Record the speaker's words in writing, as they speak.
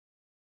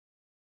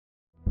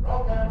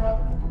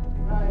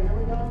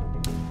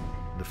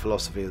The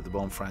philosophy of the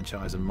Bond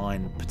franchise, and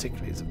mine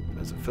particularly as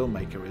a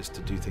filmmaker, is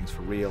to do things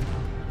for real.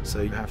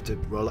 So you have to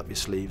roll up your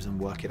sleeves and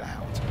work it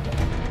out.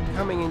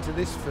 Coming into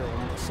this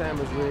film, Sam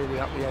was really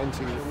up the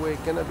ante. We're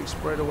going to be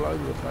spread all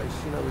over the place.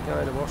 You know, we're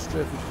going to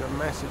Austria, which is a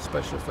massive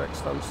special effects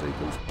stunt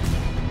sequence.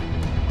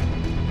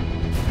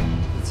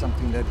 It's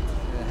something that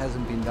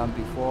hasn't been done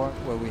before,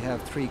 where we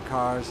have 3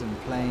 cars and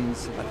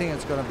planes. I think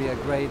it's going to be a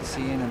great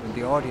scene, and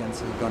the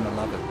audience is going to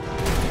love it.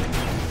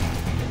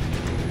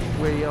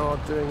 We are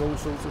doing all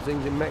sorts of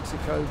things in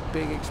Mexico,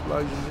 big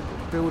explosions,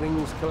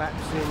 buildings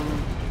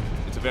collapsing.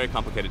 It's a very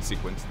complicated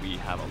sequence. We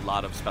have a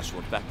lot of special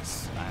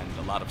effects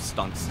and a lot of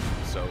stunts.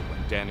 So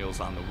when Daniel's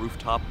on the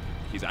rooftop,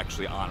 he's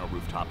actually on a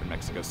rooftop in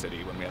Mexico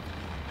City. When we have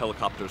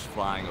helicopters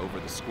flying over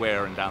the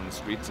square and down the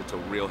streets, it's a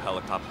real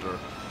helicopter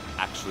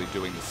actually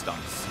doing the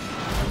stunts.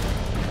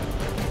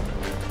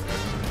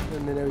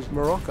 And then there was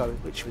Morocco,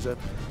 which was a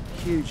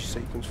huge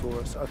sequence for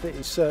us. I think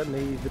it's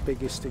certainly the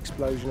biggest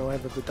explosion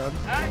I've ever done.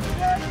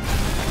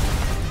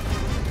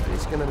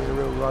 It's going to be a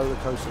real roller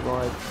coaster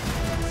ride.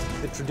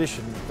 The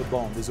tradition for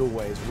Bond is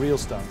always real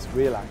stunts,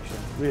 real action,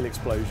 real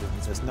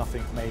explosions. There's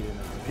nothing made in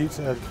a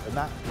computer, and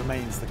that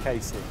remains the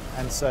case here.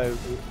 And so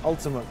the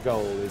ultimate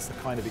goal is the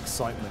kind of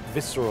excitement,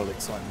 visceral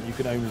excitement, you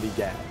can only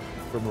get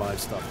from live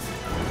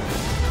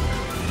stunts.